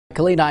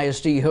Nohely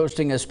ISD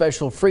hosting a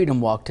special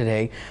Freedom Walk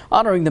today,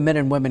 honoring the men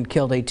and women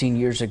killed 18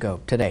 years ago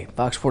today.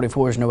 Fox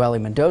 44's Nohely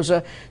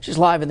Mendoza. She's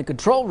live in the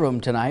control room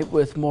tonight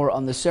with more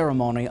on the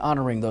ceremony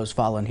honoring those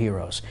fallen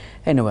heroes.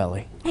 Hey,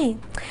 Nohely. Hey.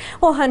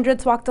 Well,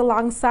 hundreds walked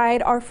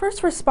alongside our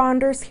first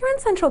responders here in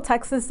Central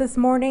Texas this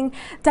morning,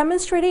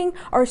 demonstrating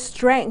our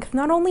strength,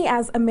 not only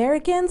as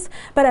Americans,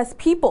 but as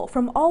people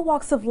from all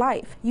walks of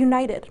life,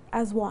 united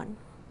as one.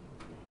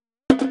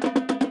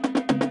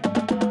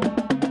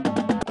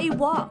 A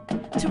walk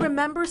to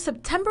remember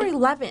September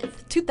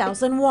 11th,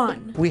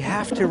 2001. We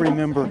have to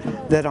remember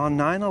that on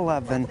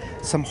 9/11,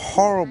 some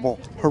horrible,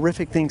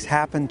 horrific things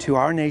happened to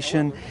our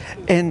nation,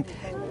 and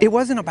it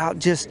wasn't about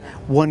just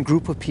one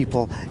group of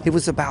people. It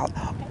was about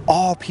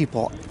all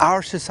people.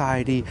 Our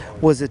society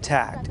was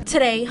attacked.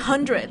 Today,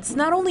 hundreds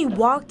not only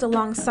walked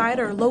alongside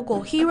our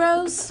local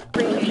heroes,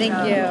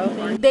 Thank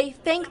you. They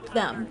thanked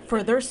them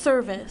for their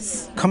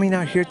service. Coming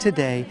out here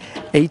today,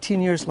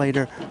 18 years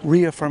later,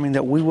 reaffirming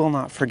that we will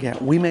not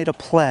forget. We made a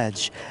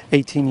pledge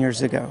 18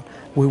 years ago.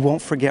 We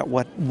won't forget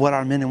what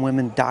our men and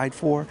women died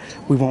for.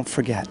 We won't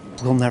forget.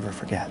 We'll never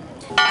forget.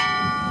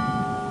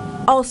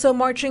 Also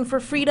marching for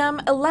freedom,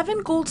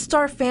 11 Gold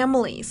Star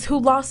families who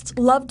lost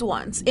loved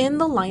ones in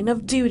the line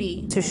of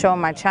duty. To show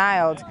my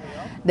child,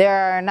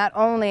 there are not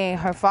only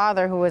her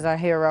father, who is a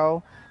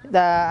hero,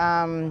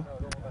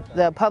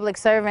 the public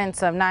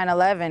servants of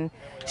 9/11,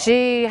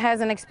 she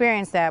hasn't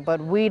experienced that, but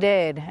we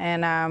did,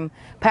 and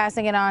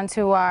passing it on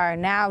to our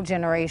now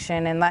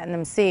generation and letting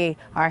them see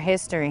our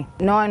history.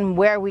 Knowing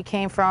where we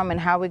came from and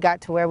how we got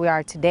to where we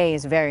are today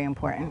is very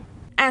important.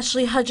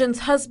 Ashley Hudgens'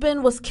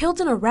 husband was killed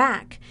in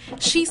Iraq.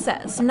 She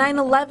says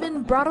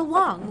 9/11 brought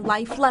along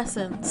life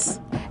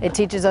lessons. It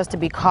teaches us to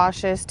be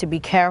cautious, to be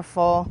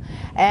careful,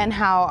 and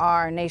how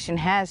our nation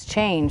has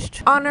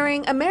changed.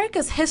 Honoring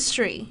America's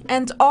history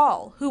and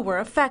all who were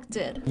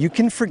affected. You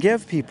can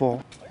forgive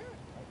people.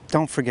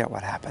 Don't forget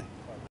what happened.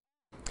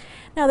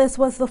 Now, this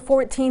was the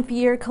 14th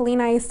year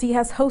Nohely ISD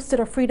has hosted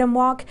a Freedom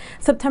Walk.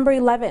 September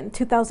 11,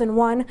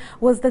 2001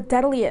 was the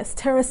deadliest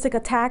terroristic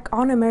attack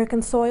on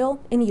American soil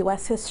in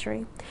U.S.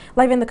 history.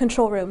 Live in the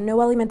control room,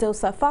 Nohely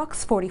Mendoza,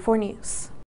 Fox 44 News.